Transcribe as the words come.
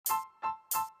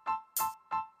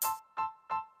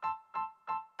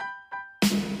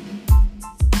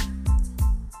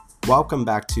welcome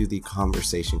back to the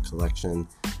Conversation Collection.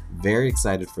 Very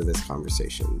excited for this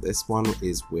conversation. This one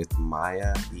is with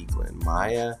Maya Eaglin.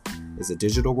 Maya is a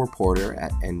digital reporter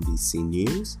at NBC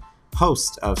News,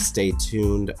 host of Stay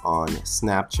Tuned on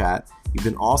Snapchat. You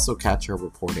can also catch her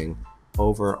reporting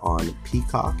over on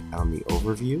Peacock on the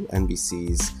Overview,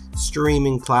 NBC's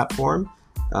streaming platform.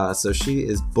 So she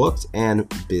is booked and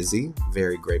busy.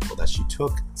 Very grateful that she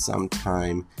took some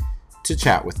time to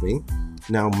chat with me.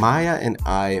 Now, Maya and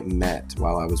I met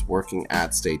while I was working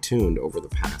at Stay Tuned over the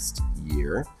past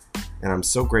year, and I'm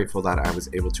so grateful that I was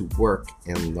able to work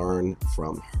and learn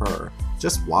from her.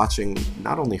 Just watching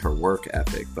not only her work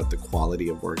ethic, but the quality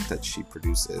of work that she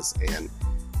produces, and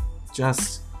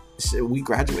we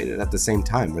graduated at the same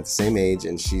time. We're the same age,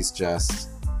 and she's just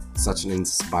such an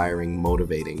inspiring,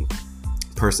 motivating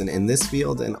person in this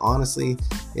field, and honestly,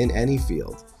 in any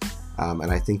field.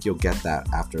 And I think you'll get that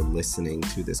after listening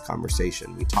to this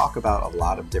conversation. We talk about a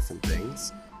lot of different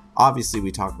things. Obviously,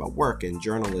 we talk about work and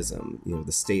journalism,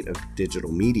 the state of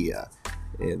digital media,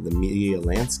 the media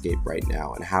landscape right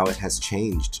now, and how it has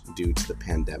changed due to the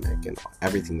pandemic and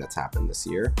everything that's happened this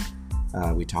year.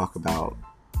 We talk about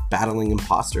battling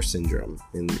imposter syndrome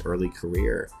in early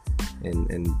career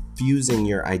and fusing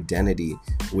your identity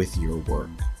with your work.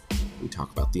 We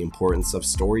talk about the importance of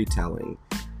storytelling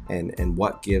and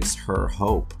what gives her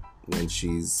hope when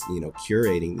she's,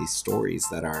 curating these stories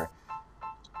that are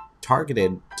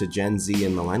targeted to Gen Z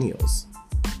and millennials.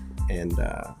 And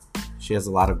she has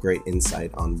a lot of great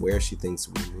insight on where she thinks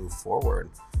we move forward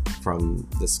from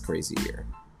this crazy year.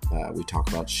 We talk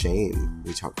about shame,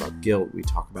 we talk about guilt, we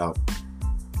talk about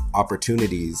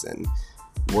opportunities and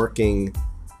working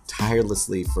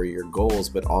tirelessly for your goals,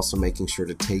 but also making sure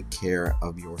to take care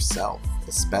of yourself,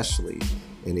 especially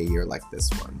in a year like this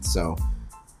one. So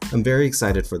I'm very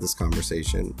excited for this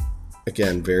conversation.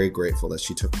 Again, very grateful that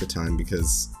she took the time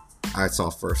because I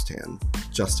saw firsthand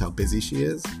just how busy she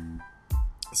is.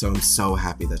 So I'm so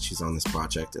happy that she's on this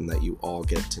project and that you all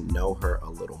get to know her a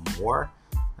little more.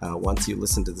 Once you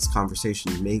listen to this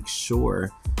conversation, make sure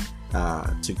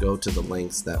to go to the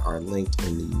links that are linked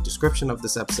in the description of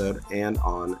this episode and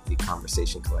on the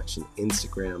Conversation Collection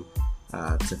Instagram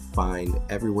to find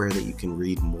everywhere that you can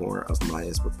read more of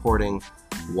Maya's reporting,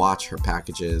 watch her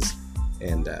packages,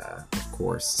 and of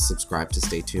course, subscribe to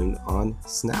Stay Tuned on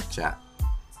Snapchat.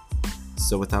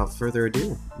 So without further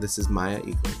ado, this is Maya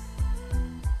Eaglin.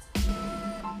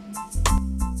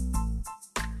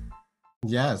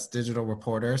 Yes, digital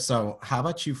reporter. So how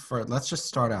about you first? Let's just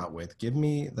start out with, give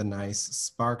me the nice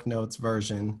Spark Notes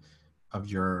version of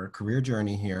your career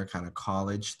journey here, kind of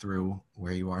college through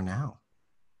where you are now.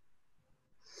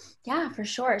 Yeah, for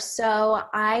sure. So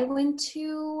I went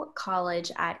to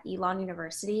college at Elon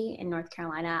University in North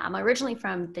Carolina. I'm originally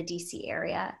from the DC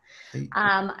area.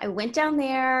 I went down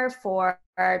there for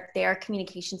their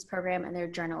communications program and their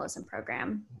journalism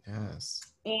program. Yes.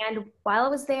 And while I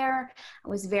was there, I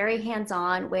was very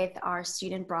hands-on with our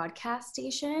student broadcast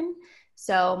station.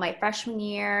 So my freshman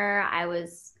year, I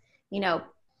was,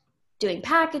 doing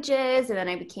packages, and then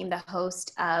I became the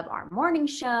host of our morning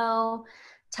show.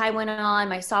 Time went on.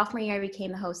 My sophomore year, I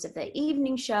became the host of the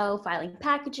evening show, filing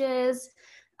packages.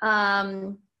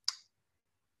 And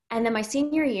then my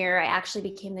senior year, I actually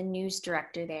became the news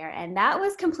director there. And that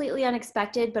was completely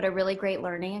unexpected, but a really great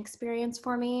learning experience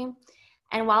for me.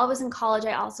 And while I was in college,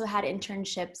 I also had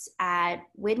internships at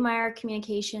Widmeyer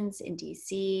Communications in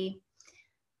DC,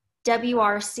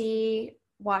 WRC,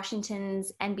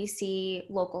 Washington's NBC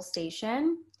local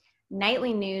station,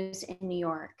 Nightly News in New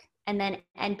York, and then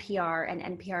NPR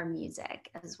and NPR Music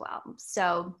as well.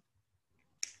 So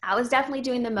I was definitely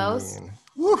doing the most.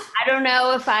 I don't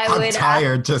know if I would. I'm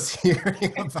tired just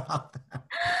hearing about that.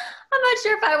 I'm not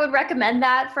sure if I would recommend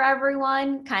that for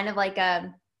everyone. Kind of like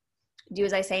a do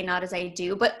as I say, not as I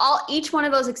do. But each one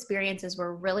of those experiences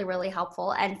were really, really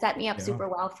helpful and set me up super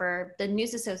well for the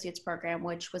News Associates program,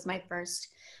 which was my first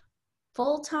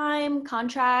full-time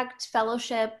contract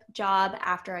fellowship job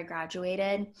after I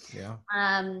graduated. Yeah.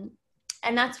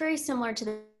 And that's very similar to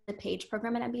the Page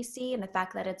program at NBC and the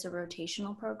fact that it's a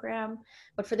rotational program.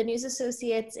 But for the News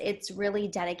Associates, it's really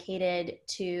dedicated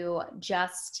to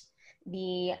just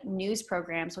the news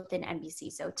programs within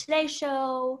NBC. So Today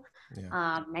Show,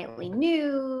 Nightly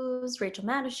News, Rachel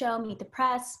Maddow Show, Meet the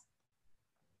Press.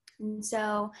 And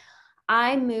so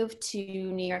I moved to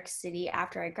New York City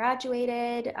after I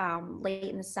graduated late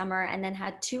in the summer, and then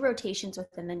had 2 rotations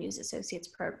within the News Associates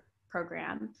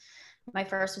program. My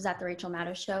first was at the Rachel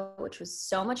Maddow Show, which was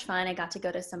so much fun. I got to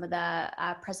go to some of the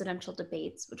presidential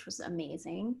debates, which was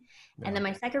amazing. Yeah. And then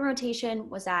my second rotation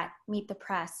was at Meet the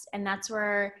Press, and that's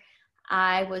where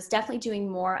I was definitely doing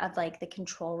more of like the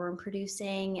control room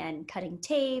producing and cutting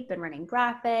tape and running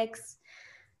graphics,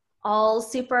 all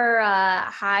super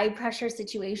high pressure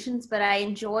situations, but I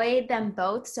enjoyed them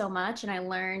both so much and I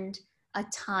learned a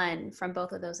ton from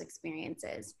both of those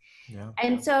experiences. Yeah.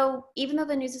 And so even though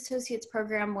the News Associates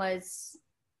program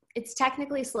it's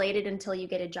technically slated until you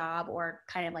get a job or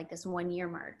kind of like this 1 year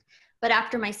mark. But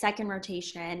after my second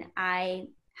rotation, I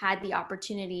had the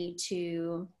opportunity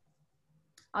to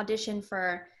audition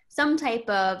for some type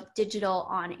of digital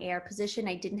on-air position.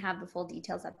 I didn't have the full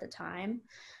details at the time.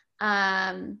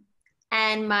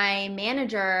 And my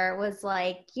manager was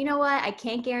like, you know what? I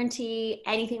can't guarantee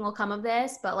anything will come of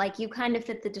this, but like you kind of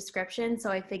fit the description.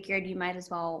 So I figured you might as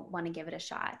well want to give it a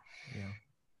shot. Yeah.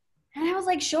 And I was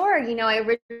like, sure. I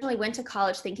originally went to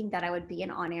college thinking that I would be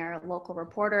an on-air local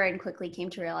reporter and quickly came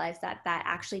to realize that that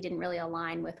actually didn't really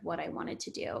align with what I wanted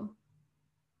to do.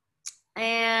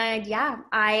 And yeah,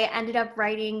 I ended up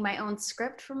writing my own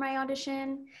script for my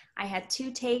audition. I had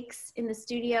 2 takes in the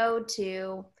studio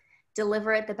to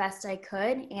deliver it the best I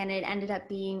could. And it ended up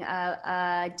being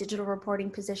a digital reporting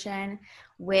position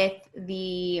with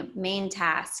the main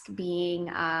task being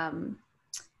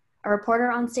a reporter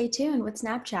on Stay Tuned with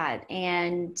Snapchat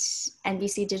and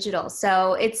NBC Digital.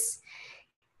 So it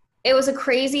was a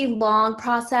crazy long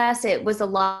process. It was a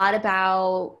lot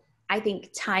about, I think,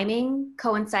 timing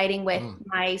coinciding with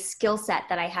my skill set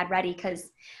that I had ready,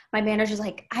 because my manager's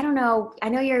like, I don't know, I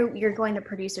know you're going the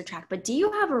producer track, but do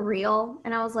you have a reel?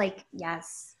 And I was like,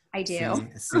 yes, I do.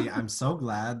 See, I'm so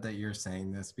glad that you're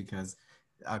saying this, because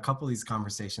a couple of these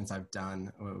conversations I've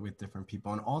done with different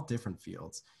people in all different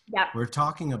fields, Yeah. we're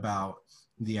talking about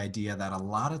the idea that a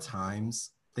lot of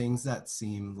times things that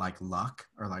seem like luck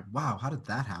or like, wow, how did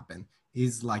that happen,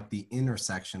 is like the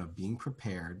intersection of being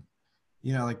prepared.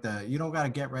 Like you don't got to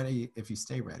get ready if you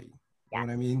stay ready. You know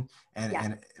what I mean?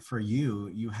 And for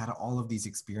you had all of these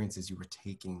experiences, you were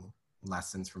taking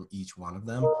lessons from each one of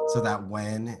them so that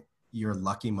when your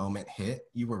lucky moment hit,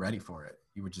 you were ready for it.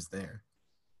 You were just there.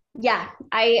 Yeah,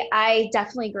 I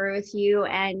definitely agree with you.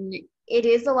 And it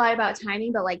is a lot about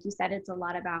timing, but like you said, it's a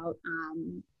lot about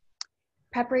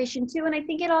preparation too. And I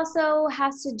think it also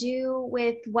has to do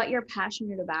with what you're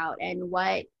passionate about and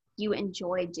what you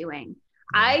enjoy doing.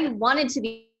 Yeah. I wanted to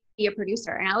be a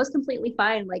producer and I was completely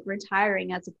fine like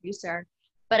retiring as a producer,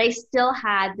 but I still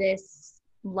had this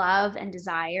love and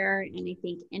desire and I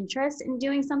think interest in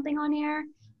doing something on air,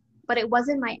 but it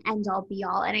wasn't my end all be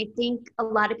all. And I think a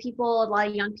lot of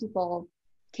young people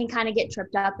can kind of get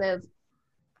tripped up of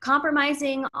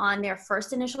compromising on their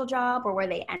first initial job or where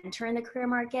they enter in the career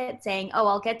market saying, oh,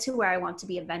 I'll get to where I want to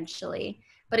be eventually.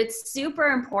 But it's super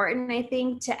important, I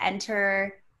think, to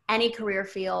enter any career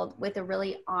field with a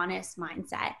really honest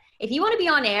mindset. If you want to be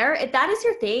on air, if that is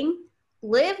your thing,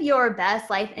 live your best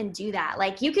life and do that.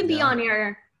 Like you can be on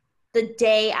air the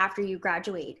day after you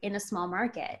graduate in a small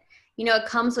market. It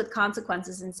comes with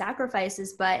consequences and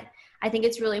sacrifices, but I think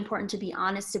it's really important to be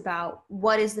honest about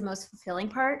what is the most fulfilling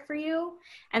part for you.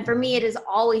 And for me, it has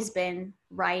always been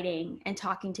writing and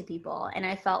talking to people. And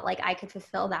I felt like I could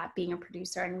fulfill that being a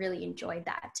producer and really enjoyed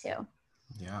that too.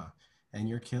 Yeah. And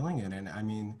you're killing it. And I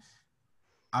mean,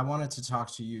 I wanted to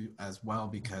talk to you as well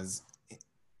because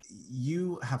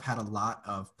you have had a lot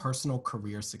of personal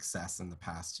career success in the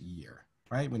past year,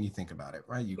 right? When you think about it,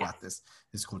 right? You got this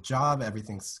cool job,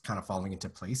 everything's kind of falling into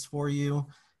place for you.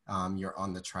 You're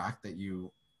on the track that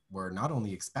you were not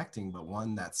only expecting, but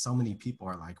one that so many people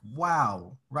are like,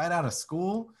 wow, right out of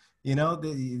school,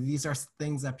 these are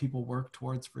things that people work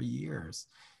towards for years.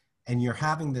 And you're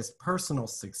having this personal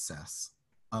success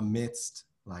amidst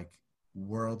like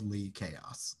worldly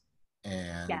chaos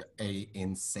and a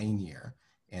insane year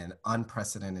and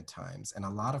unprecedented times and a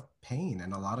lot of pain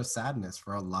and a lot of sadness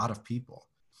for a lot of people.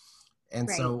 And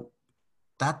so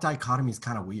that dichotomy is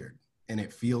kind of weird and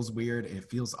it feels weird. It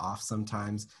feels off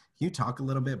sometimes. Can you talk a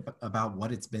little bit about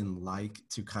what it's been like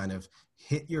to kind of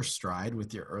hit your stride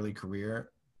with your early career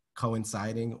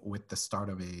coinciding with the start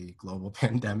of a global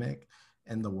pandemic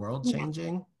and the world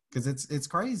changing? Because it's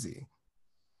crazy.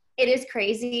 It is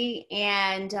crazy.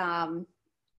 And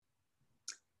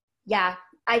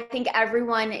I think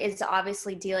everyone is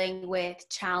obviously dealing with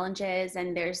challenges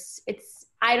and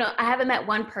I haven't met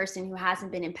one person who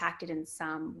hasn't been impacted in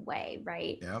some way,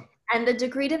 right? Yeah. And the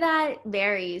degree to that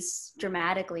varies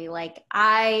dramatically. Like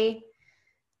I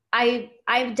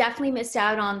definitely missed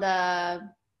out on the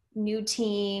new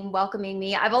team welcoming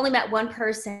me. I've only met one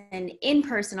person in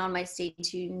person on my Stay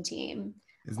Tuned team.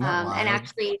 Isn't that wild? And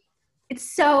actually,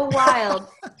 it's so wild.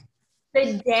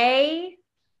 The day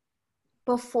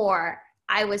before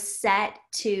I was set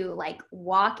to like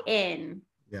walk in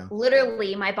Yeah.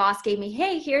 Literally, my boss gave me,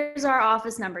 hey, here's our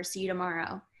office number. See you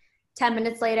tomorrow. 10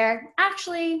 minutes later,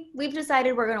 actually, we've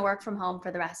decided we're going to work from home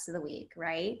for the rest of the week,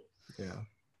 right? Yeah.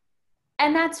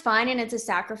 And that's fine, and it's a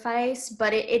sacrifice,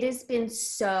 but it has been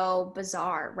so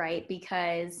bizarre, right?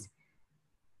 Because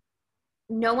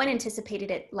no one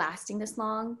anticipated it lasting this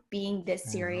long, being this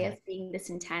serious, being this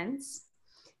intense.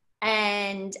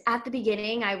 And at the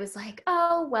beginning, I was like,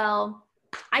 oh, well,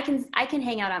 I can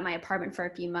hang out at my apartment for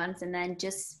a few months and then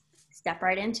just step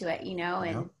right into it, you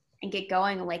know, and get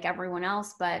going like everyone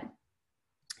else. But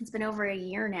it's been over a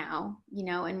year now, you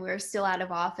know, and we're still out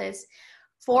of office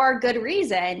for good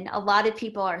reason. A lot of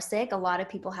people are sick. A lot of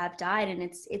people have died, and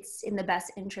it's in the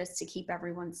best interest to keep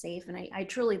everyone safe. And I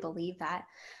truly believe that.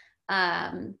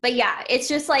 But yeah, it's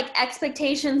just like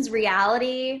expectations,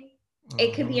 reality.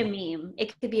 It could be a meme.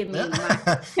 It could be a meme.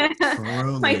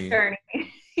 Truly. My journey.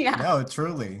 Yeah. No,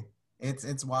 truly.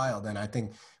 It's wild. And I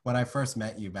think when I first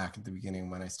met you back at the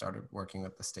beginning, when I started working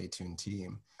with the Stay Tuned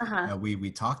team, we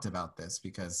talked about this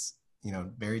because, you know,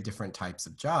 very different types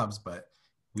of jobs, but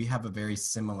we have a very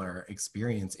similar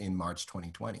experience in March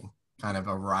 2020, kind of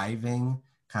arriving,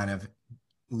 kind of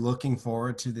looking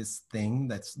forward to this thing,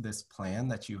 that's this plan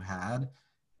that you had.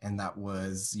 And that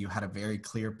was, you had a very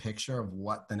clear picture of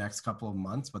what the next couple of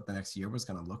months, what the next year was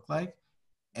going to look like.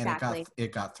 And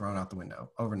it got thrown out the window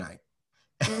overnight.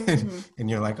 And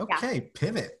you're like, okay,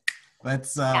 pivot.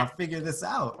 Let's figure this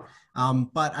out.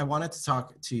 But I wanted to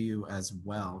talk to you as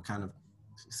well, kind of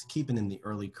keeping in the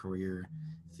early career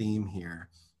theme here,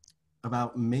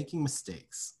 about making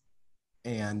mistakes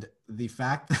and the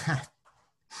fact that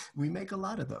we make a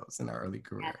lot of those in our early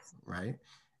career, right?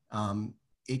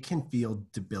 It can feel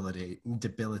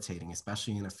debilitating,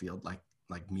 especially in a field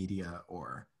like media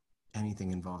or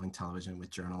anything involving television with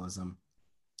journalism.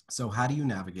 So how do you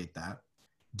navigate that?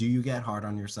 Do you get hard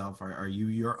on yourself? Or are you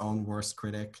your own worst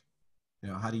critic? You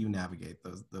know, how do you navigate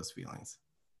those feelings?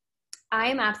 I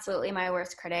am absolutely my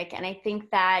worst critic. And I think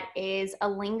that is a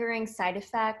lingering side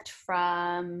effect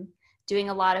from doing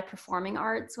a lot of performing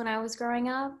arts when I was growing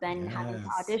up and having to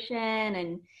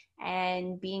audition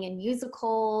and being in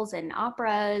musicals and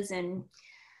operas. And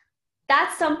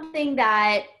that's something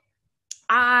that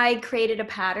I created a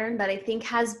pattern that I think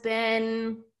has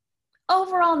been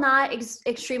overall not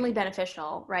extremely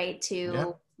beneficial, right,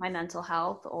 to my mental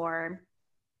health, or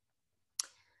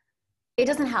it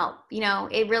doesn't help, you know,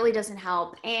 it really doesn't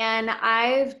help. And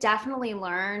I've definitely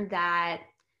learned that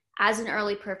as an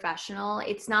early professional,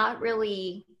 it's not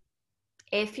really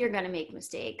if you're going to make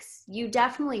mistakes. You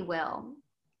definitely will.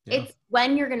 It's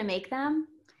when you're going to make them.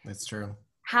 That's true.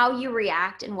 How you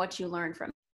react and what you learn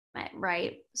from it,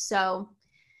 right? So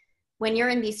when you're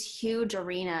in these huge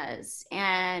arenas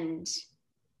and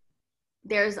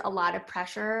there's a lot of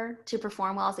pressure to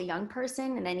perform well as a young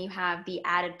person, and then you have the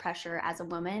added pressure as a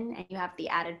woman, and you have the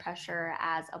added pressure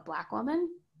as a Black woman,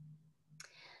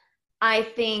 I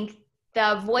think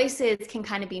the voices can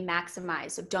kind of be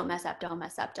maximized. So don't mess up, don't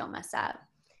mess up, don't mess up.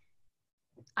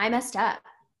 I messed up.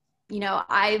 You know,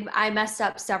 I messed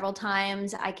up several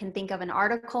times. I can think of an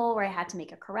article where I had to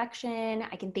make a correction.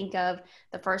 I can think of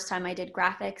the first time I did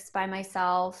graphics by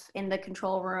myself in the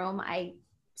control room. I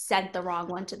sent the wrong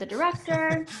one to the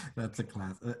director. That's a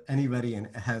class. Anybody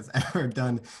has ever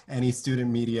done any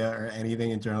student media or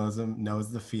anything in journalism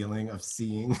knows the feeling of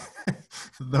seeing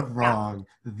the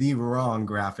wrong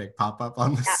graphic pop up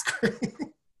on the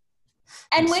screen.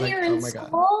 And when you're in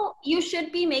school, you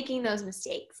should be making those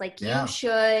mistakes. Like you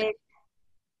should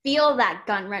feel that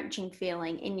gut-wrenching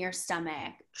feeling in your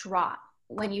stomach drop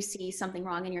when you see something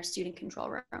wrong in your student control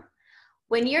room.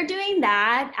 When you're doing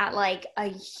that at like a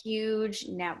huge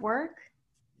network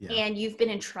and you've been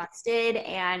entrusted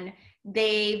and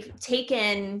they've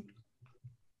taken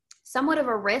somewhat of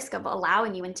a risk of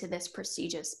allowing you into this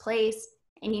prestigious place,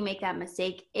 and you make that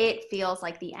mistake, it feels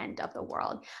like the end of the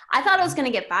world. I thought I was going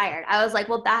to get fired. I was like,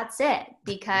 well, that's it,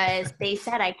 because they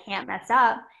said I can't mess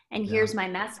up, and here's my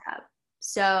mess up.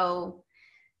 So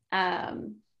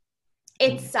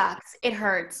it sucks. It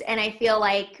hurts. And I feel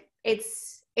like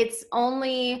it's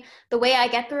only, the way I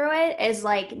get through it is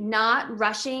like not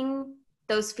rushing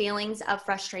those feelings of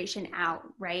frustration out,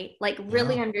 right? Like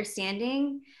really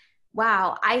understanding,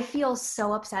 wow, I feel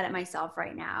so upset at myself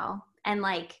right now. And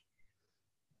like,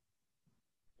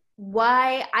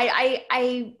 why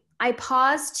I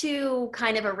pause to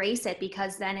kind of erase it,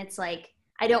 because then it's like,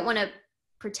 I don't want to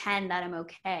pretend that I'm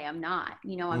okay. I'm not,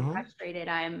 you know, I'm frustrated.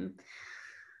 I'm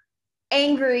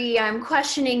angry. I'm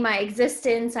questioning my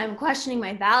existence. I'm questioning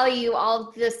my value. All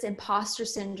of this imposter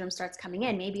syndrome starts coming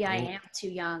in. Maybe I am too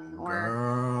young, or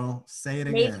girl, say it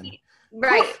again.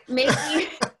 Right. Maybe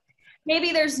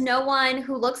maybe there's no one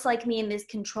who looks like me in this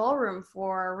control room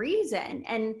for a reason.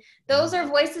 And those are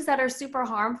voices that are super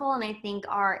harmful and I think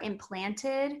are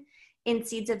implanted in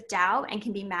seeds of doubt and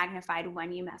can be magnified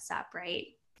when you mess up, right?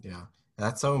 Yeah,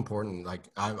 that's so important. Like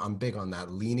I'm big on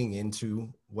that, leaning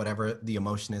into whatever the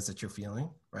emotion is that you're feeling,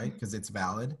 right? Because it's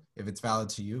valid. If it's valid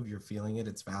to you, if you're feeling it,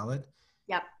 it's valid.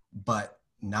 Yep. But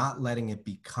not letting it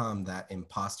become that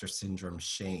imposter syndrome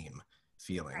shame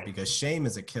feeling, because shame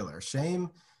is a killer.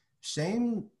 Shame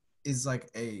is like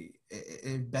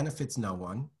it benefits no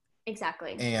one.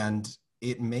 Exactly. And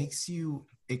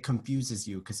it confuses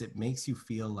you because it makes you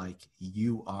feel like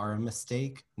you are a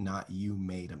mistake, not you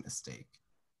made a mistake.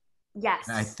 Yes.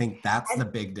 And I think that's the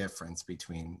big difference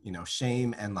between,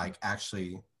 shame and like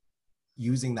actually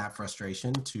using that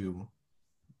frustration to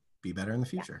be better in the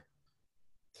future.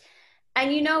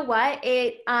 And you know what?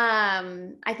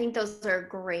 I think those are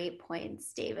great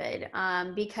points, David,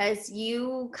 because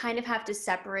you kind of have to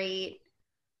separate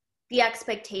the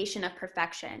expectation of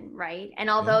perfection, right? And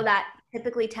although that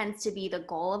typically tends to be the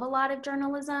goal of a lot of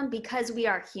journalism, because we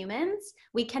are humans,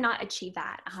 we cannot achieve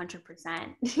that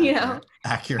 100%, you know?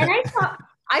 Accurate. And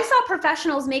I saw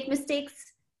professionals make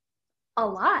mistakes a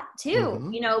lot too,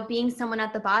 being someone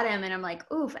at the bottom, and I'm like,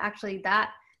 oof, actually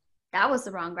that was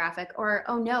the wrong graphic, or,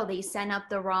 oh no, they sent up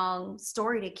the wrong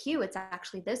story to Q. It's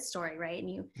actually this story, right?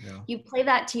 And you play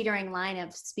that teetering line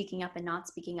of speaking up and not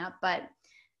speaking up. But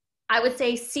I would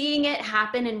say seeing it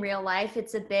happen in real life,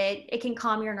 it can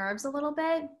calm your nerves a little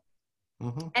bit.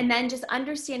 And then just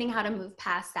understanding how to move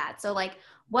past that. So like,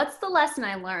 what's the lesson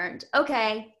I learned?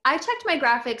 Okay, I checked my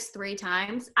graphics 3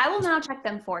 times. I will now check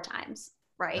them 4 times,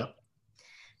 right? Yep.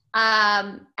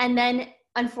 And then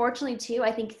unfortunately too,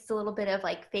 I think it's a little bit of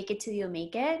like fake it till you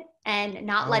make it and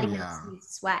not letting them see you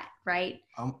sweat, right?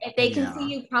 If they can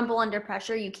see you crumble under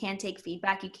pressure, you can't take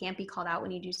feedback. You can't be called out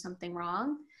when you do something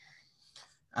wrong.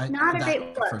 Not a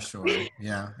great look. For sure.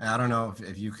 Yeah. And I don't know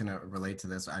if you can relate to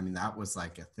this. I mean, that was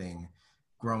like a thing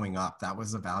growing up. That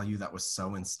was a value that was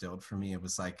so instilled for me. It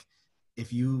was like,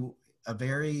 if you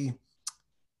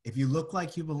look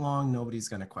like you belong, nobody's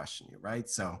going to question you, right?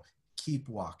 So keep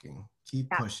walking, keep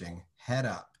pushing, head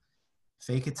up,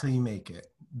 fake it till you make it.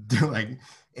 Like,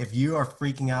 if you are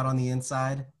freaking out on the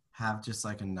inside, have just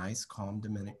like a nice, calm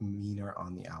demeanor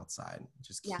on the outside.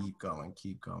 Just keep going,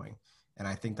 keep going. And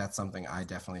I think that's something I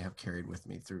definitely have carried with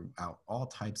me throughout all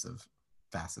types of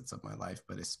facets of my life,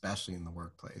 but especially in the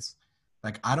workplace.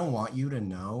 Like, I don't want you to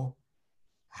know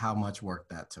how much work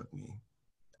that took me.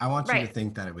 I want you to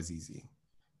think that it was easy.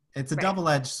 It's a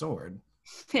double-edged sword,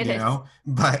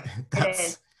 but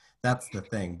that's the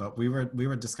thing. But we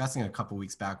were discussing a couple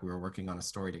weeks back, we were working on a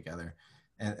story together,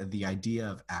 and the idea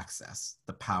of access,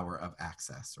 the power of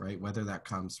access, right? Whether that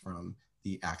comes from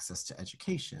the access to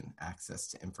education, access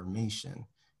to information,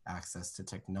 access to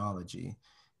technology.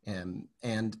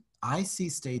 And I see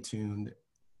Stay Tuned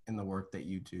in the work that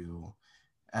you do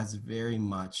as very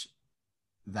much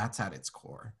that's at its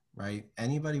core, right?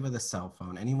 Anybody with a cell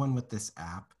phone, anyone with this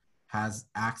app has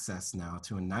access now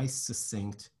to a nice,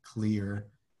 succinct, clear,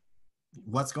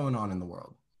 what's going on in the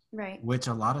world. Right. Which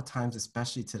a lot of times,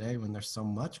 especially today when there's so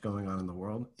much going on in the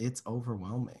world, it's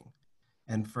overwhelming.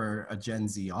 And for a Gen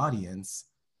Z audience,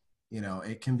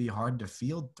 it can be hard to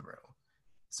field through.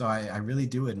 So I really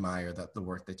do admire the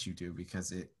work that you do,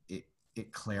 because it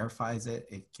clarifies it,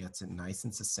 it gets it nice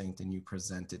and succinct, and you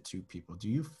present it to people. Do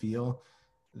you feel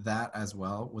that as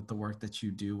well with the work that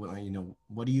you do?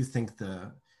 What do you think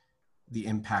the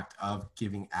impact of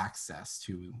giving access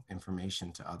to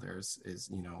information to others is,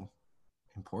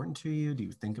 important to you? Do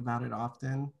you think about it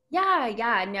often?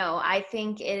 Yeah, no, I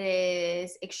think it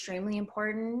is extremely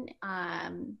important.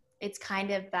 It's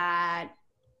kind of that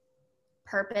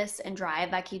purpose and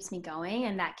drive that keeps me going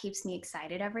and that keeps me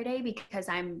excited every day, because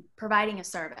I'm providing a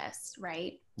service,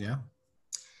 right? Yeah.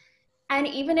 And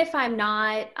even if I'm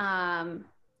not on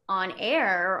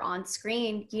air or on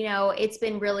screen, it's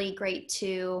been really great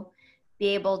to be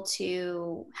able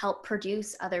to help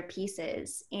produce other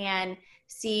pieces and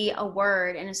see a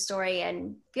word in a story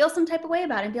and feel some type of way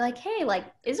about it and be like, hey, like,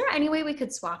 is there any way we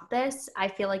could swap this? I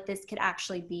feel like this could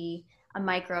actually be a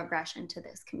microaggression to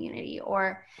this community.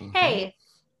 Or, hey,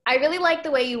 I really like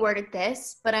the way you worded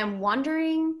this, but I'm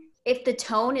wondering if the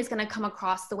tone is going to come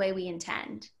across the way we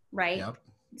intend, right? Yep.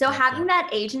 So having that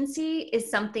agency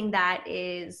is something that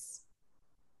it's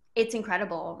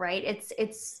incredible, right?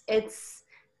 It's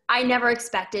I never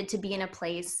expected to be in a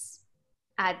place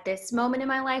at this moment in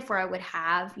my life where I would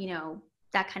have,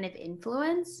 that kind of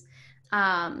influence.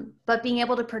 But being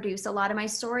able to produce a lot of my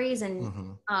stories and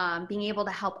being able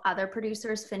to help other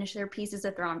producers finish their pieces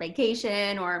if they're on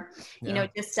vacation or,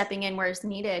 just stepping in where it's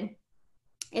needed.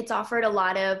 It's offered a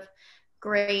lot of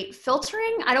great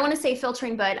filtering. I don't want to say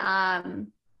filtering, but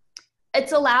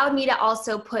it's allowed me to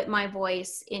also put my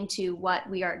voice into what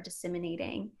we are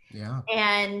disseminating. Yeah.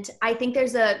 And I think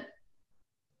there's a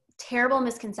terrible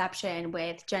misconception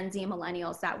with Gen Z and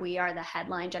millennials that we are the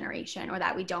headline generation or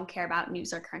that we don't care about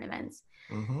news or current events.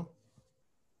 Mm-hmm.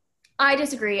 I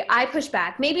disagree. I push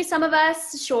back. Maybe some of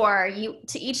us, sure, you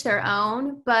to each their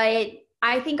own, but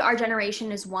I think our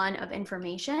generation is one of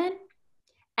information,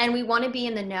 and we want to be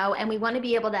in the know, and we want to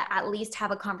be able to at least have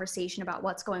a conversation about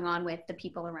what's going on with the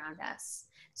people around us.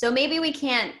 So maybe we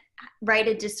can't write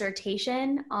a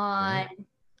dissertation on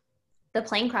the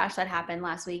plane crash that happened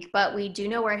last week, but we do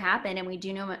know where it happened, and we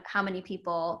do know how many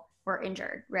people were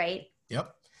injured, right?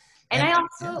 Yep. And I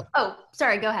also, oh,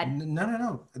 sorry, go ahead.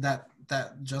 No.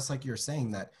 That just like you're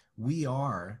saying, that we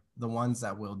are the ones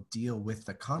that will deal with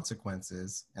the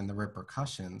consequences and the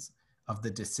repercussions of the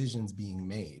decisions being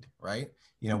made, right?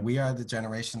 You know, we are the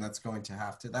generation that's going to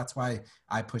have to, that's why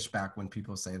I push back when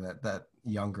people say that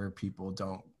younger people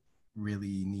don't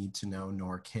really need to know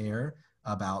nor care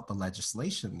about the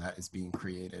legislation that is being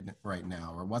created right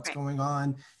now, or what's going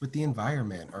on with the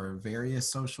environment or various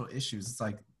social issues. It's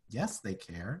like, yes, they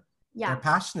care. Yeah. They're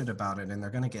passionate about it, and they're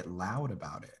going to get loud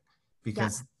about it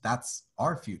because that's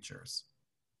our futures.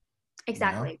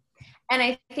 Exactly. You know? And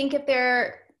I think if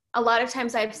a lot of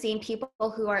times I've seen people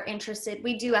who are interested,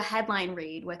 we do a headline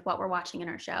read with what we're watching in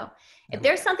our show. If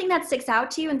there's something that sticks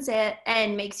out to you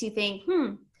and makes you think,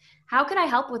 how could I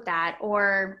help with that?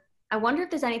 Or I wonder if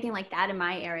there's anything like that in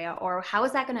my area, or how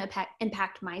is that going to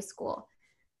impact my school?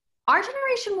 Our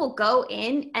generation will go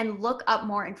in and look up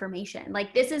more information.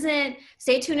 Like, this isn't,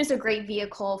 Stay Tuned is a great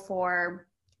vehicle for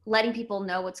letting people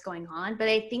know what's going on. But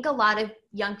I think a lot of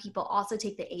young people also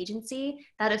take the agency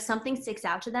that if something sticks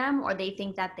out to them, or they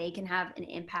think that they can have an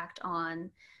impact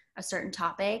on a certain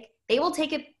topic, they will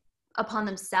take it upon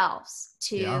themselves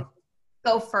to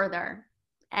go further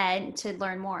and to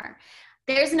learn more.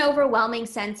 There's an overwhelming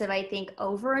sense of, I think,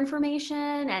 over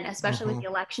information, and especially with the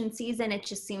election season, it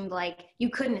just seemed like you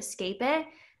couldn't escape it.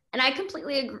 And I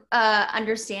completely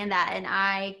understand that. And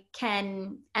I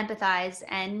can empathize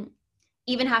and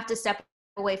even have to step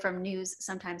away from news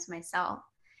sometimes myself.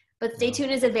 But Stay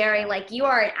Tuned is a very, you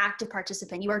are an active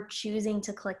participant. You are choosing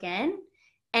to click in.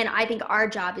 And I think our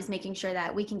job is making sure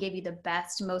that we can give you the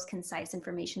best, most concise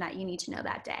information that you need to know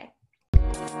that day.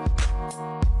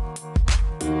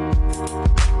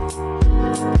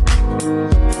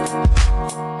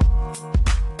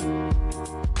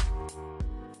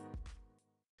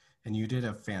 And you did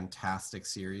a fantastic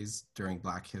series during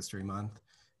Black History Month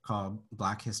called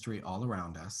Black History All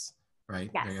Around Us, right?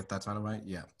 Yes. Did I get that title right?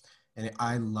 Yeah. And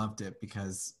I loved it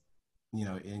because, you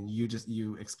know, and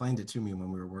you explained it to me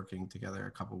when we were working together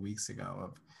a couple weeks ago,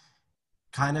 of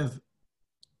kind of,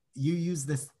 you use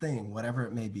this thing, whatever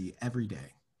it may be, every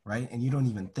day, right? And you don't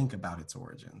even think about its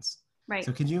origins. Right.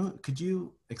 So could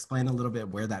you explain a little bit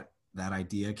where that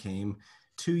idea came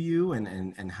to you,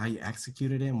 and how you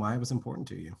executed it, and why it was important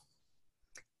to you?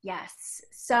 Yes.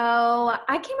 So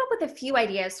I came up with a few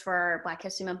ideas for Black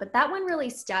History Month, but that one really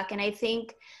stuck. And I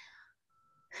think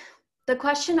the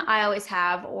question I always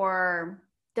have, or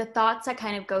the thoughts that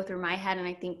kind of go through my head, and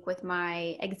I think with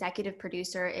my executive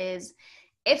producer, is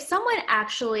if someone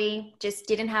actually just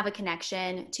didn't have a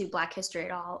connection to Black history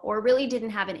at all, or really didn't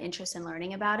have an interest in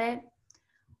learning about it,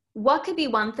 what could be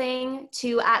one thing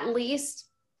to at least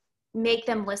make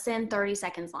them listen 30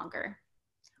 seconds longer?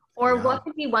 Or what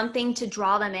could be one thing to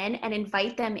draw them in and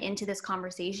invite them into this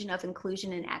conversation of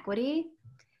inclusion and equity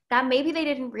that maybe they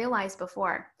didn't realize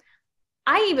before?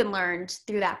 I even learned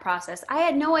through that process. I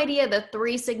had no idea the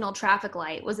 3-signal traffic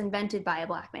light was invented by a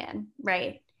Black man,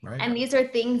 right? And these are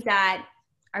things that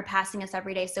are passing us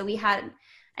every day. So we had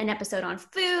an episode on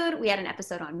food, we had an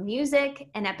episode on music,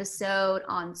 an episode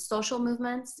on social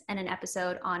movements, and an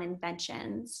episode on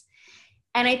inventions.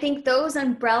 And I think those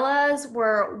umbrellas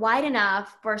were wide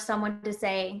enough for someone to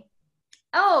say,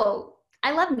 oh,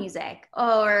 I love music,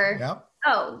 or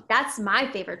oh, that's my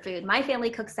favorite food. My family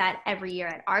cooks that every year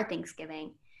at our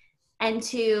Thanksgiving. And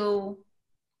to,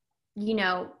 you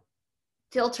know,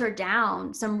 filter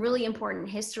down some really important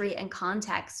history and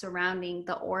context surrounding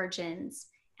the origins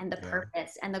and the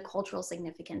purpose and the cultural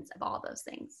significance of all those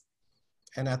things.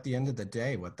 And at the end of the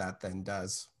day, what that then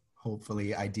does,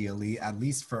 hopefully, ideally, at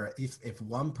least for if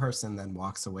one person then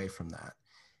walks away from that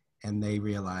and they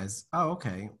realize, oh,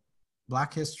 okay,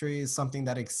 Black history is something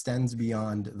that extends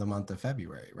beyond the month of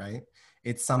February, right?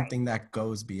 It's something that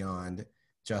goes beyond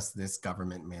just this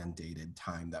government mandated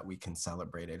time that we can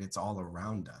celebrate it. It's all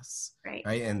around us,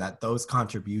 right? And that those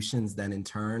contributions then in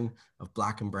turn of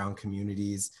Black and brown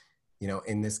communities you know,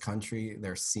 in this country,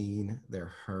 they're seen,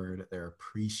 they're heard, they're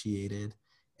appreciated,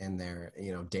 and they're,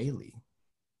 you know, daily.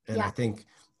 And Yeah. I think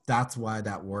that's why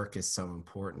that work is so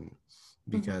important,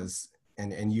 because,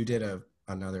 and you did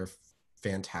another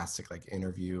fantastic like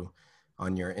interview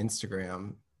on your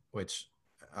Instagram, which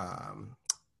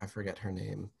I forget her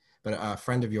name, but a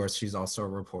friend of yours, she's also a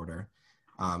reporter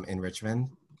in Richmond.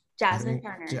 Jasmine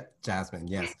Turner. Jasmine,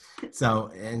 yes.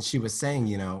 So, and she was saying,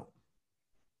 you know,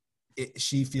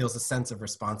 she feels a sense of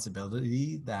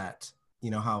responsibility that, you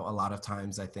know, how a lot of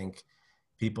times I think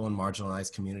people in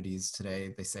marginalized communities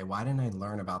today, they say, why didn't I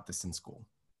learn about this in school?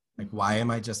 Like, why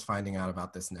am I just finding out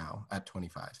about this now at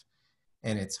 25?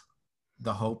 And it's,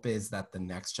 the hope is that the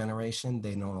next generation,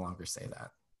 they no longer say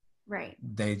that. Right.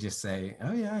 They just say,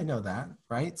 oh yeah, I know that,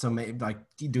 right? So maybe like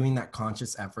doing that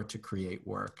conscious effort to create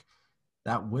work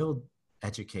that will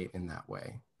educate in that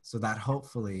way, so that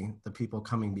hopefully the people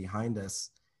coming behind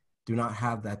us do not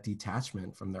have that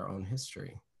detachment from their own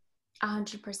history.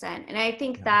 100%. And I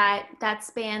think that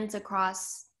spans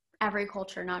across every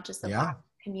culture, not just the Black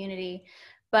community,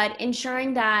 but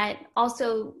ensuring that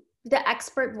also the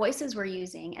expert voices we're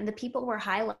using and the people we're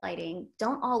highlighting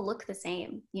don't all look the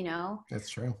same, you know? That's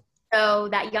true. So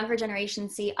that younger generation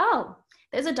see, oh,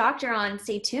 there's a doctor on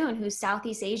Stay Tuned who's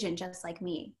Southeast Asian, just like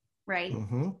me, right?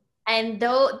 And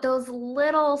those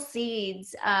little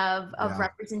seeds of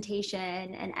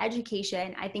representation and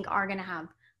education, I think, are going to have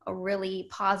a really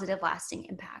positive, lasting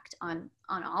impact on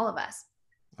all of us.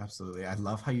 Absolutely. I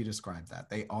love how you describe that.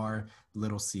 They are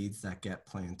little seeds that get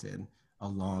planted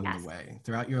along the way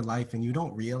throughout your life, and you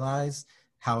don't realize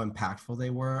how impactful they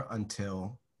were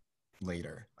until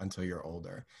later, until you're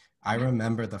older. I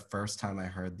remember the first time I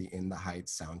heard the In the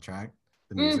Heights soundtrack,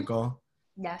 the musical.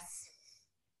 Yes.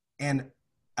 And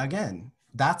again,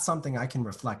 that's something I can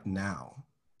reflect now,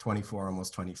 24,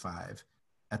 almost 25,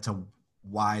 as to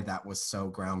why that was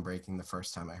so groundbreaking the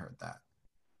first time I heard that.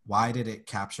 Why did it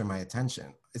capture my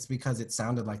attention? It's because it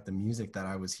sounded like the music that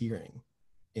I was hearing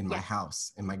in my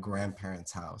house, in my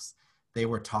grandparents' house. They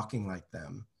were talking like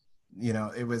them. You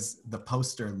know, it was, the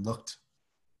poster looked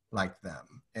like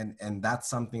them. And that's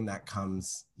something that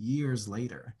comes years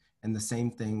later. And the same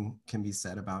thing can be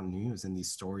said about news and these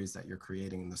stories that you're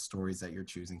creating and the stories that you're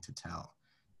choosing to tell.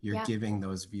 You're giving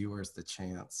those viewers the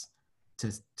chance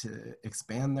to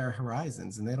expand their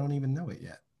horizons, and they don't even know it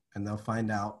yet. And they'll find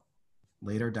out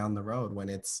later down the road when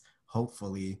it's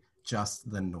hopefully just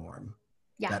the norm,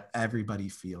 that everybody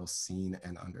feels seen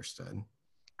and understood.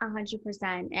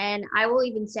 100%. And I will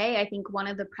even say, I think one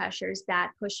of the pressures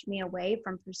that pushed me away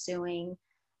from pursuing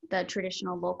the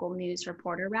traditional local news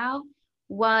reporter route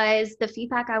was the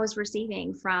feedback I was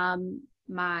receiving from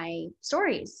my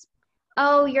stories.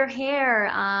 Oh, your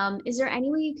hair, is there any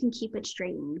way you can keep it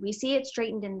straightened? We see it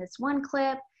straightened in this one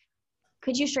clip.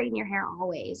 Could you straighten your hair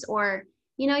always? Or,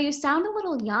 you know, you sound a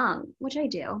little young, which I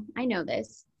do. I know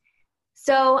this.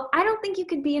 So I don't think you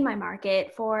could be in my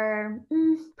market for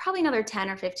probably another 10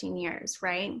 or 15 years,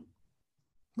 right?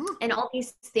 And all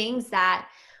these things that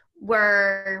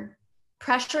were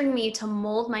pressuring me to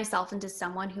mold myself into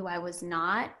someone who I was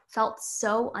not felt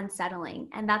so unsettling.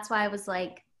 And that's why I was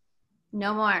like,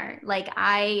 no more. Like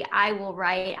I will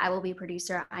write, I will be a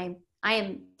producer. I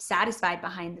am satisfied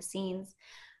behind the scenes.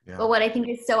 Yeah. But what I think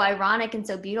is so ironic and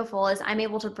so beautiful is I'm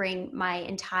able to bring my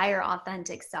entire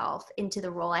authentic self into the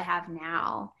role I have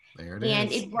now. There it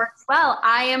and is. It works well.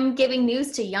 I am giving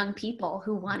news to young people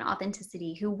who want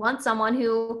authenticity, who want someone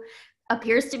who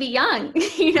appears to be young,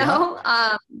 you know,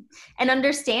 and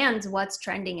understands what's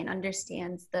trending and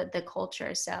understands the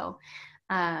culture. So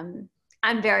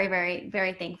I'm very, very,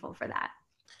 very thankful for that.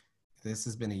 This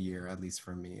has been a year, at least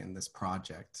for me, and this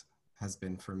project has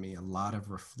been for me a lot of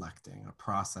reflecting, a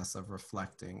process of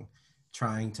reflecting,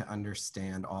 trying to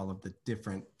understand all of the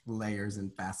different layers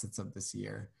and facets of this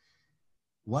year.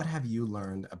 What have you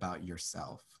learned about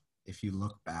yourself? If you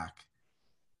look back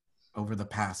over the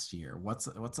past year, what's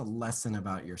a lesson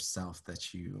about yourself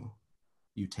that you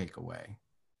take away?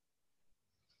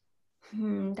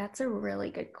 That's a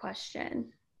really good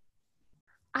question.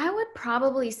 I would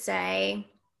probably say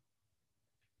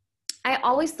I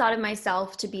always thought of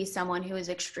myself to be someone who is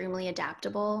extremely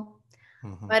adaptable,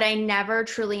 but I never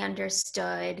truly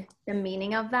understood the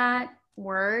meaning of that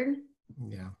word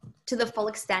to the full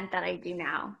extent that I do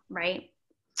now, right?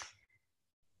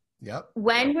 Yep.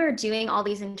 When we're doing all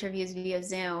these interviews via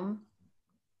Zoom,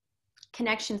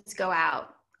 connections go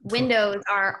out. Windows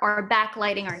are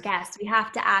backlighting our guests. We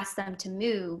have to ask them to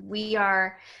move. We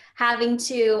are having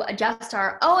to adjust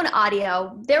our own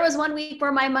audio. There was one week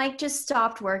where my mic just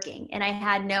stopped working and I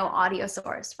had no audio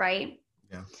source, right?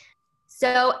 Yeah.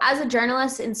 So as a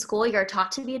journalist in school, you're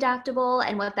taught to be adaptable,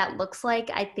 and what that looks like,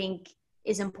 I think,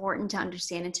 is important to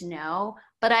understand and to know.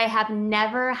 But I have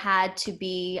never had to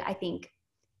be, I think,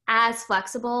 as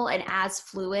flexible and as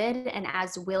fluid and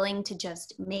as willing to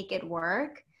just make it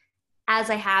work as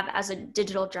I have as a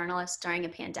digital journalist during a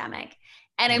pandemic.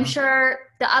 And I'm sure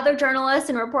the other journalists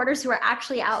and reporters who are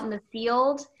actually out in the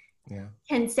field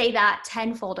can say that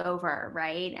tenfold over,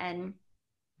 right? And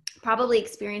probably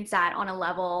experience that on a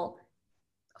level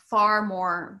far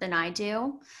more than I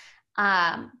do.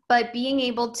 But being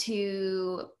able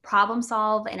to problem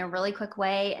solve in a really quick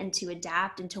way and to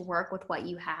adapt and to work with what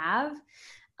you have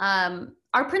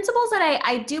are principles that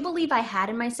I do believe I had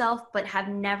in myself, but have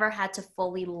never had to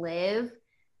fully live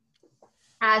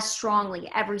as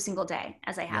strongly every single day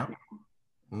as I have now.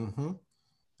 Mm-hmm.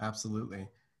 Absolutely.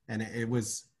 And it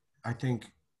was, I think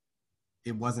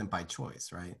it wasn't by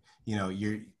choice, right? You know,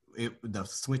 the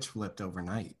switch flipped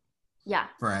overnight. Yeah.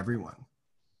 For everyone.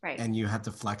 Right. And you had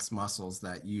to flex muscles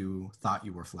that you thought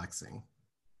you were flexing.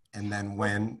 And then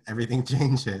when everything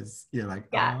changes, you're like,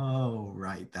 oh,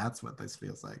 right, that's what this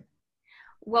feels like.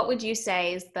 What would you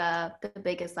say is the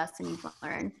biggest lesson you've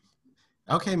learned?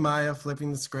 Okay, Maya,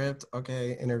 flipping the script.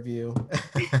 Okay, interview.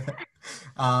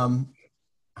 Oh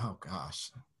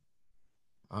gosh.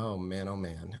 Oh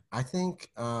man. I think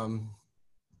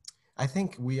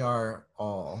we are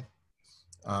all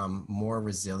more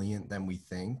resilient than we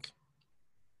think.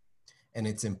 And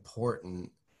it's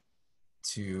important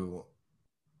to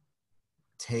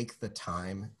take the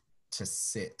time to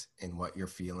sit in what you're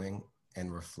feeling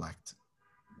and reflect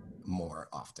more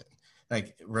often.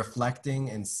 Like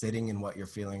reflecting and sitting in what you're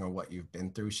feeling or what you've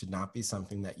been through should not be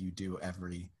something that you do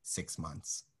every 6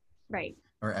 months. Right.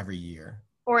 Or every year.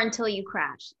 Or until you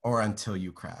crash.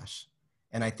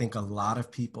 And I think a lot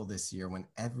of people this year, when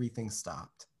everything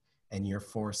stopped and you're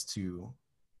forced to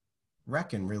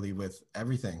reckon really with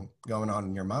everything going on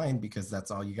in your mind because that's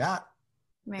all you got.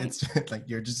 Right. It's just, like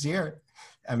you're just here.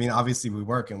 I mean, obviously we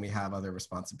work and we have other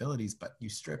responsibilities, but you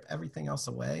strip everything else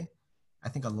away. I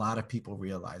think a lot of people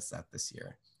realize that this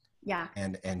year. Yeah.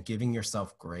 And giving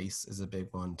yourself grace is a big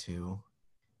one too.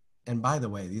 And by the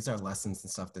way, these are lessons and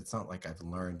stuff that's not like I've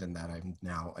learned and that I'm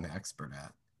now an expert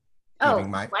at.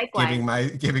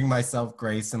 Likewise. Giving myself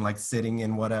grace and like sitting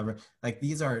in whatever. Like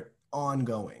these are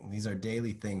ongoing. These are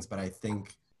daily things, but I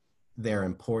think their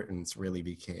importance really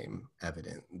became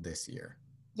evident this year.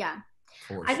 Yeah.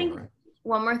 I think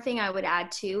one more thing I would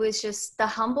add too is just the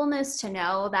humbleness to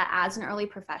know that as an early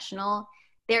professional,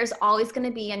 there's always going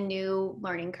to be a new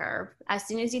learning curve. As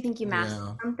soon as you think you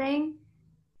master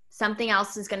something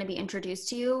else is going to be introduced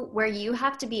to you where you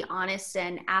have to be honest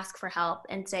and ask for help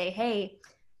and say, hey,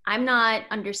 I'm not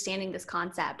understanding this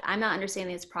concept. I'm not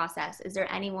understanding this process. Is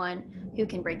there anyone who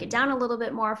can break it down a little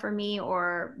bit more for me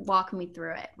or walk me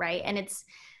through it, right? And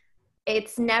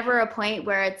it's never a point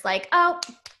where it's like, oh,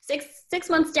 six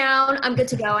months down, I'm good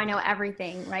to go. I know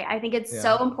everything, right? I think it's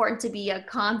so important to be a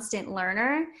constant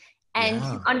learner and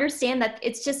to understand that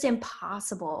it's just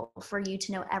impossible for you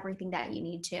to know everything that you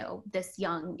need to this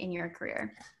young in your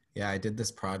career. Yeah, I did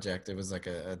this project. It was like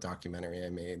a documentary I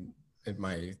made in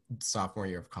my sophomore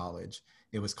year of college.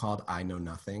 It was called I Know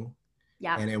Nothing.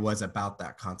 Yeah. And it was about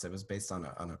that concept. It was based on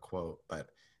a quote, but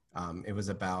it was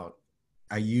about,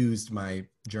 I used my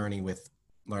journey with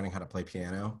learning how to play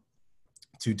piano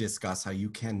to discuss how you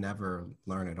can never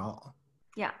learn it all.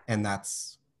 Yeah. And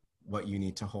that's what you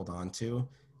need to hold on to.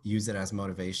 Use it as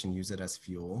motivation, use it as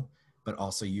fuel, but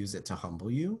also use it to humble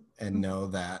you and know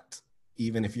that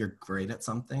even if you're great at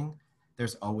something,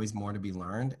 there's always more to be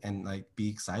learned and like be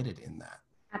excited in that.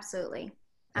 Absolutely.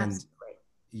 And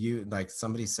you, like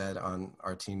somebody said on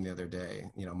our team the other day,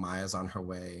 you know, Maya's on her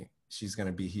way. She's going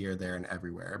to be here, there, and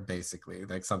everywhere, basically,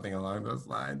 like something along those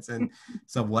lines. And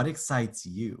so what excites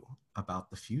you about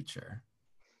the future?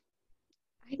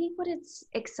 I think what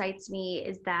excites me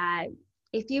is that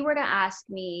if you were to ask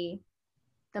me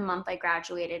the month I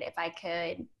graduated, if I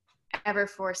could ever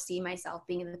foresee myself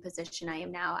being in the position I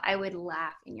am now, I would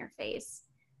laugh in your face.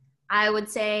 I would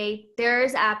say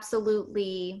there's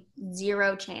absolutely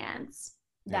zero chance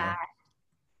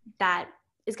that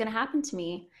is going to happen to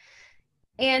me.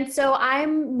 And so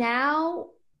I'm now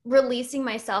releasing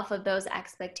myself of those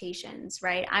expectations,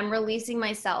 right? I'm releasing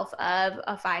myself of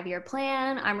a 5-year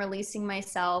plan. I'm releasing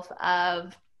myself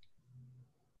of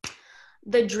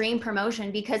the dream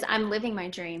promotion because I'm living my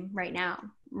dream right now,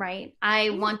 right?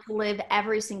 I want to live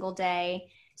every single day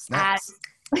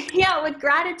with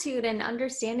gratitude and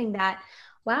understanding that,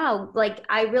 wow, like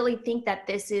I really think that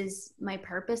this is my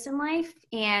purpose in life.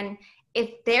 And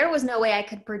if there was no way I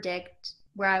could predict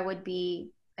where I would be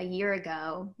a year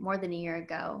ago, more than a year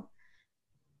ago,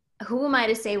 who am I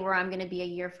to say where I'm going to be a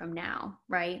year from now,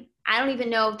 right? I don't even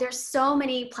know. There's so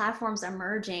many platforms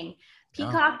emerging.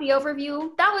 Peacock, the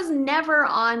overview, that was never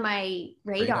on my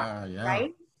radar,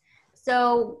 right?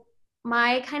 So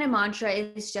my kind of mantra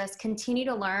is just continue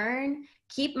to learn,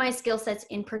 keep my skill sets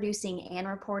in producing and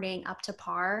reporting up to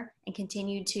par, and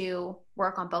continue to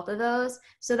work on both of those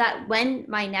so that when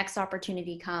my next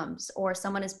opportunity comes or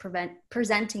someone is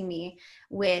presenting me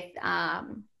with a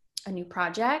new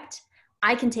project,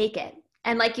 I can take it.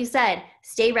 And like you said,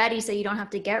 stay ready so you don't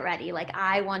have to get ready. Like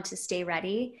I want to stay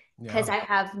ready because I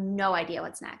have no idea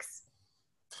what's next.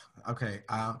 Okay.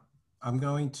 I'm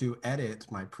going to edit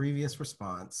my previous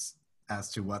response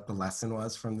as to what the lesson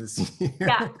was from this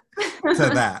year to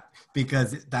that,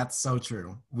 because that's so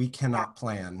true. We cannot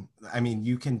plan. I mean,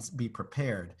 you can be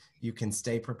prepared. You can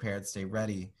stay prepared, stay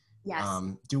ready,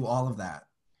 do all of that.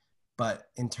 But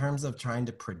in terms of trying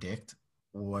to predict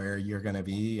where you're going to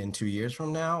be in 2 years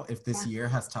from now, if this year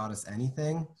has taught us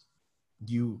anything,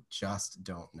 you just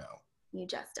don't know. You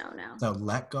just don't know. So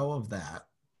let go of that.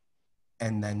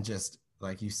 And then just,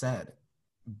 like you said,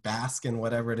 bask in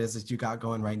whatever it is that you got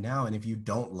going right now. And if you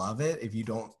don't love it, if you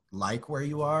don't like where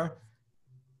you are,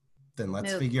 then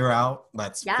let's figure out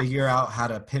how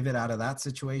to pivot out of that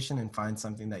situation and find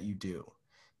something that you do,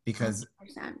 because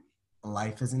 100%.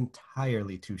 life is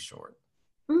entirely too short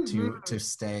to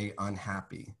stay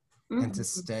unhappy and to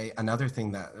stay. Another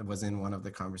thing that was in one of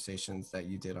the conversations that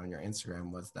you did on your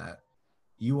Instagram was that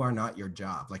you are not your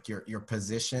job. Like your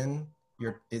position,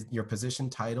 your position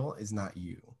title is not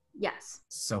you. Yes.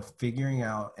 So figuring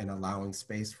out and allowing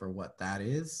space for what that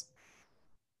is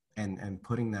and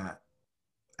putting that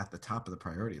at the top of the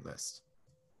priority list,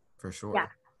 for sure.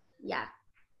 Yeah.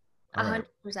 100%.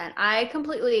 I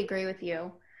completely agree with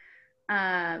you.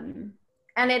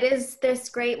 And it is this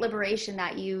great liberation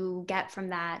that you get from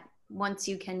that once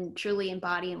you can truly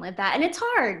embody and live that. And it's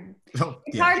hard.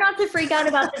 It's hard not to freak out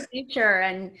about the future,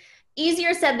 and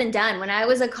easier said than done. When I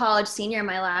was a college senior in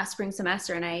my last spring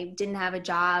semester and I didn't have a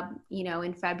job,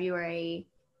 in February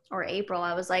or April,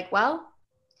 I was like, well,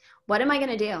 what am I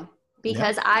going to do?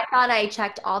 Because I thought I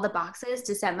checked all the boxes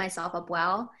to set myself up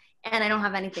well, and I don't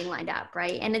have anything lined up,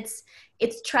 right? And it's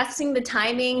trusting the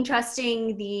timing,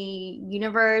 trusting the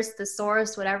universe, the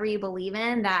source, whatever you believe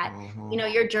in, that,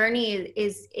 your journey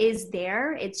is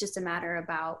there. It's just a matter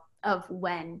of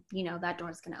when, that door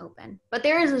is going to open. But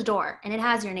there is a door, and it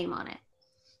has your name on it.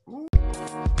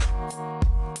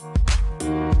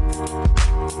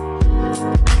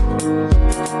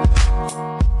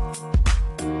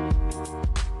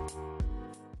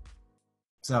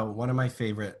 So one of my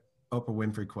favorite Oprah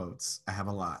Winfrey quotes, I have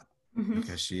a lot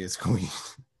because she is queen.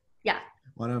 Yeah.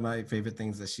 One of my favorite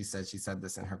things that she said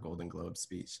this in her Golden Globe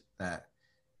speech, that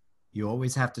you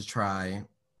always have to try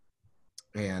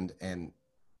and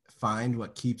find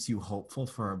what keeps you hopeful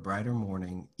for a brighter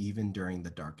morning, even during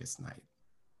the darkest night,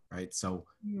 right? So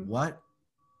what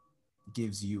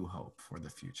gives you hope for the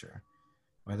future?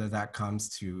 Whether that comes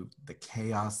to the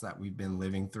chaos that we've been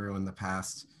living through in the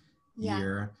past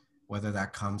year, whether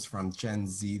that comes from Gen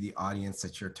Z, the audience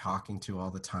that you're talking to all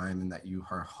the time and that you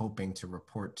are hoping to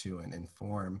report to and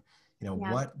inform,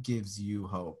 what gives you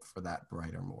hope for that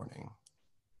brighter morning?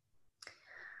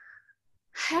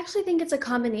 I actually think it's a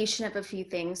combination of a few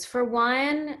things. For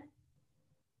one,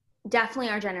 definitely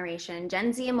our generation,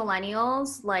 Gen Z and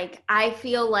millennials. Like, I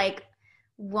feel like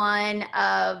one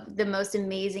of the most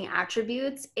amazing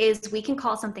attributes is we can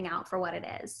call something out for what it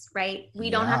is, right? We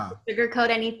don't have to sugarcoat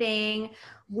anything.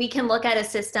 We can look at a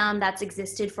system that's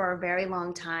existed for a very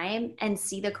long time and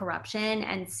see the corruption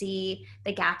and see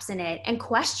the gaps in it and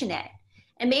question it.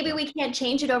 And maybe we can't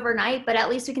change it overnight, but at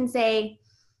least we can say,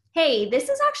 hey, this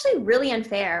is actually really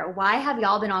unfair. Why have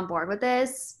y'all been on board with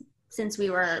this since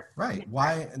we were... Right.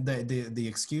 Why the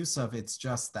excuse of it's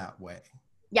just that way?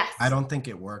 Yes. I don't think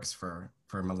it works for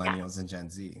millennials and Gen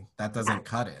Z. That doesn't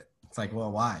cut it. It's like,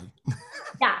 well, why?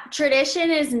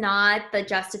 Tradition is not the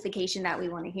justification that we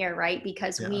want to hear, right?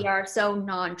 Because we are so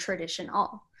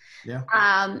non-traditional. Yeah.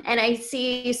 And I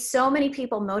see so many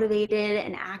people motivated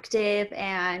and active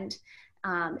and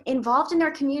involved in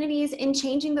their communities in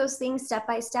changing those things step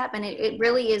by step. And it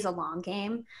really is a long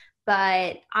game.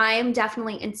 But I'm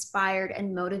definitely inspired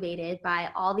and motivated by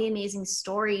all the amazing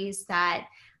stories that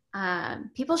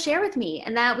people share with me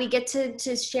and that we get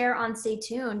to share on Stay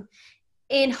Tuned,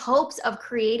 in hopes of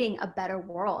creating a better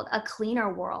world, a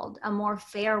cleaner world, a more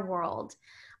fair world,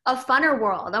 a funner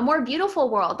world, a more beautiful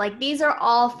world. Like, these are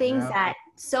all things that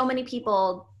so many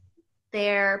people,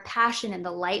 their passion and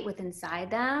the light within inside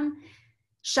them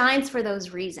shines for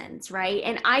those reasons, right?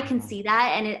 And I can see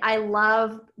that, and I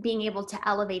love being able to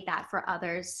elevate that for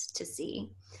others to see.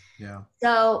 Yeah.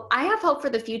 So I have hope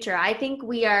for the future. I think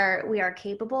we are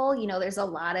capable. You know, there's a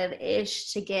lot of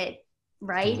ish to get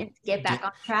right and to get back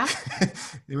on track.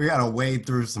 We gotta wade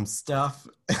through some stuff.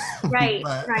 Right,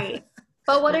 But right.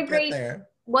 But we'll get there.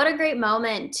 what a great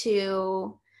moment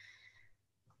to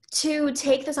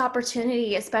take this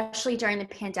opportunity, especially during the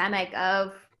pandemic,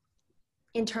 of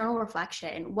internal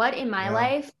reflection. What in my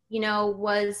life, you know,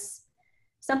 was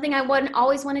something I wouldn't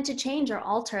always wanted to change or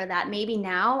alter that maybe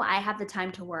now I have the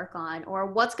time to work on, or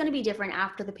what's going to be different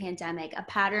after the pandemic, a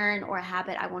pattern or a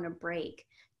habit I want to break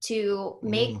to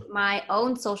make my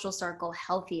own social circle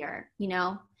healthier, you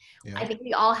know? Yeah. I think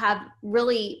we all have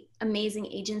really amazing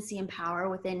agency and power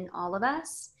within all of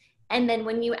us. And then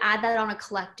when you add that on a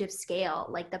collective scale,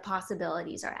 like the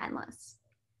possibilities are endless.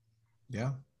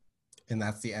 Yeah. And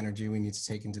that's the energy we need to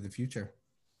take into the future.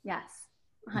 Yes.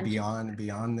 100%.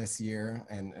 Beyond this year.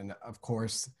 And of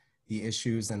course, the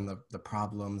issues and the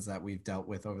problems that we've dealt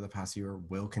with over the past year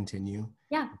will continue.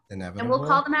 Yeah. Inevitable. And we'll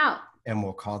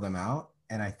call them out.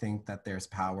 And I think that there's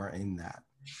power in that.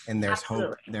 And there's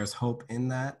hope in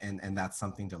that. And that's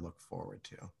something to look forward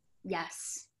to.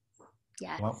 Yes.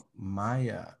 Yes. Well,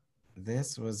 Maya,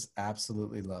 this was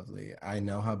absolutely lovely. I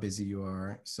know how busy you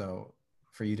are. So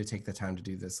for you to take the time to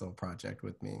do this little project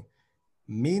with me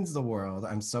means the world.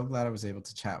 I'm so glad I was able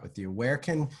to chat with you. Where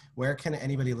can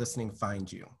anybody listening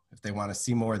find you if they want to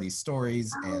see more of these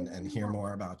stories and hear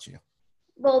more about you?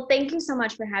 Well, thank you so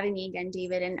much for having me again,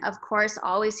 David. And of course,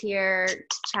 always here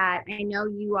to chat. I know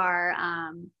you are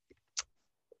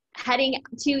heading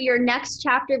to your next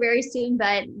chapter very soon,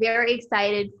 but very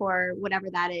excited for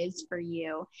whatever that is for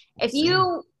you. If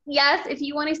you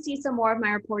want to see some more of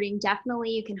my reporting, definitely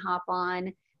you can hop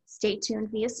on. Stay tuned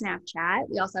via Snapchat.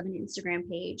 We also have an Instagram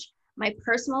page. My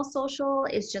personal social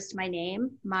is just my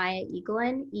name, Maya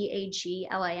Eaglin,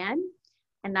 Eaglin.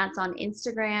 And that's on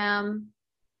Instagram,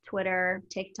 Twitter,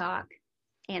 TikTok,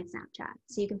 and Snapchat.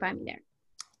 So you can find me there.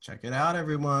 Check it out,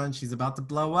 everyone. She's about to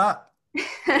blow up.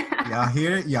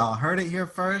 Y'all heard it here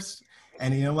first.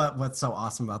 And you know what's so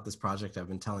awesome about this project? I've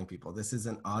been telling people, this is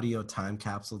an audio time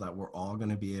capsule that we're all going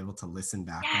to be able to listen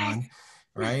back on,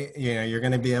 right? You know, you're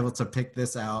going to be able to pick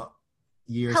this out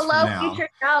years from now. Hello, future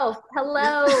self.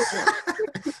 Hello.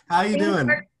 How you doing?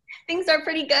 Things are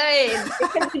pretty good.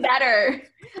 It could be better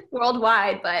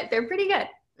worldwide, but they're pretty good.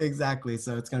 Exactly.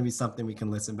 So it's going to be something we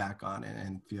can listen back on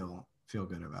and feel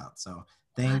good about. So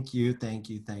thank you. Thank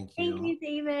you,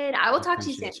 David. I will talk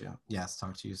to you soon. Yes,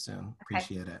 talk to you soon.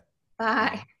 Appreciate it.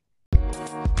 Bye.